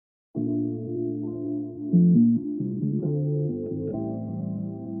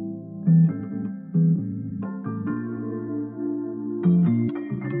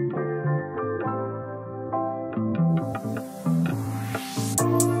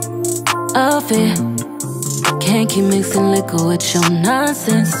of it. Can't keep mixing liquor with your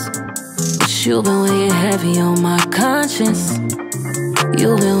nonsense. But you've been weighing heavy on my conscience.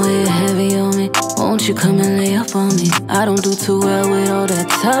 You've been weighing heavy on me. Won't you come and lay up on me? I don't do too well with all that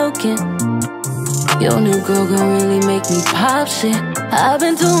talking. Your new girl gon' really make me pop shit. I've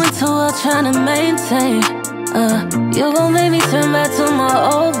been doing too well trying to maintain. You gon' make me turn back to my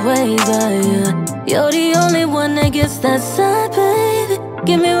old ways, yeah. You're the only one that gets that side, baby.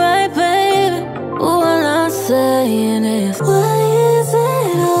 Get me right, baby. Ooh, all I'm saying is, why is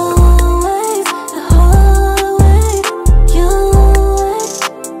it always the whole way your way?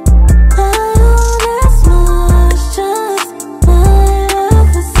 I don't ask much, just my love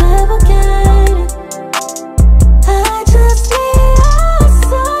reciprocated. I just need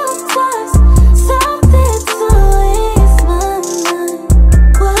sometimes something to ease my mind.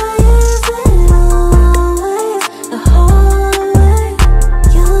 Why is it always the whole way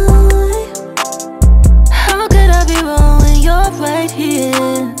your way? How could I be wrong when you're right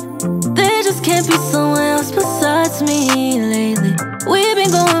here? There just can't be someone else besides me lately. We've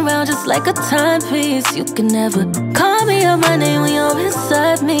been going around just like a timepiece. You can never call me out my name when you're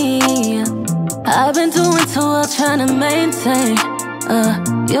inside me. I've been doing too well trying to maintain.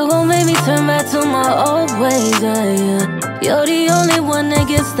 You gon' make me turn back to my old ways, yeah. You're the only one that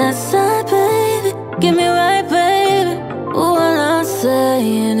gets that side, baby. Get me right, baby. Ooh, all I'm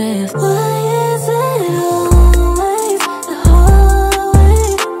saying is, why is it always the whole way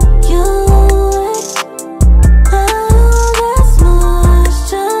your way? I don't ask much,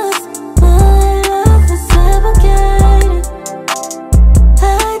 just my love reciprocated. I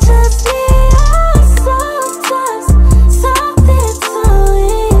just need sometimes something to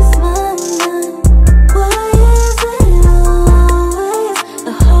ease my mind. Why is it always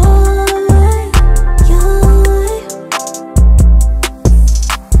the whole way your way?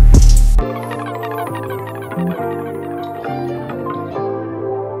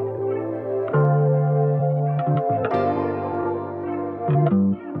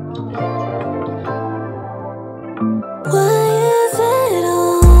 Why is it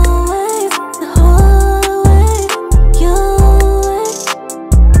always the whole way your way?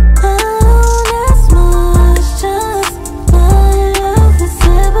 I don't ask much, just my love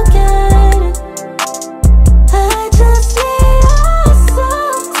reciprocated. I just need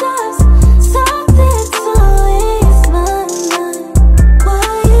sometimes something to ease my mind.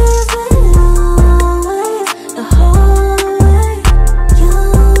 Why is it always the whole way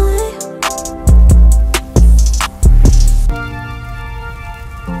your way?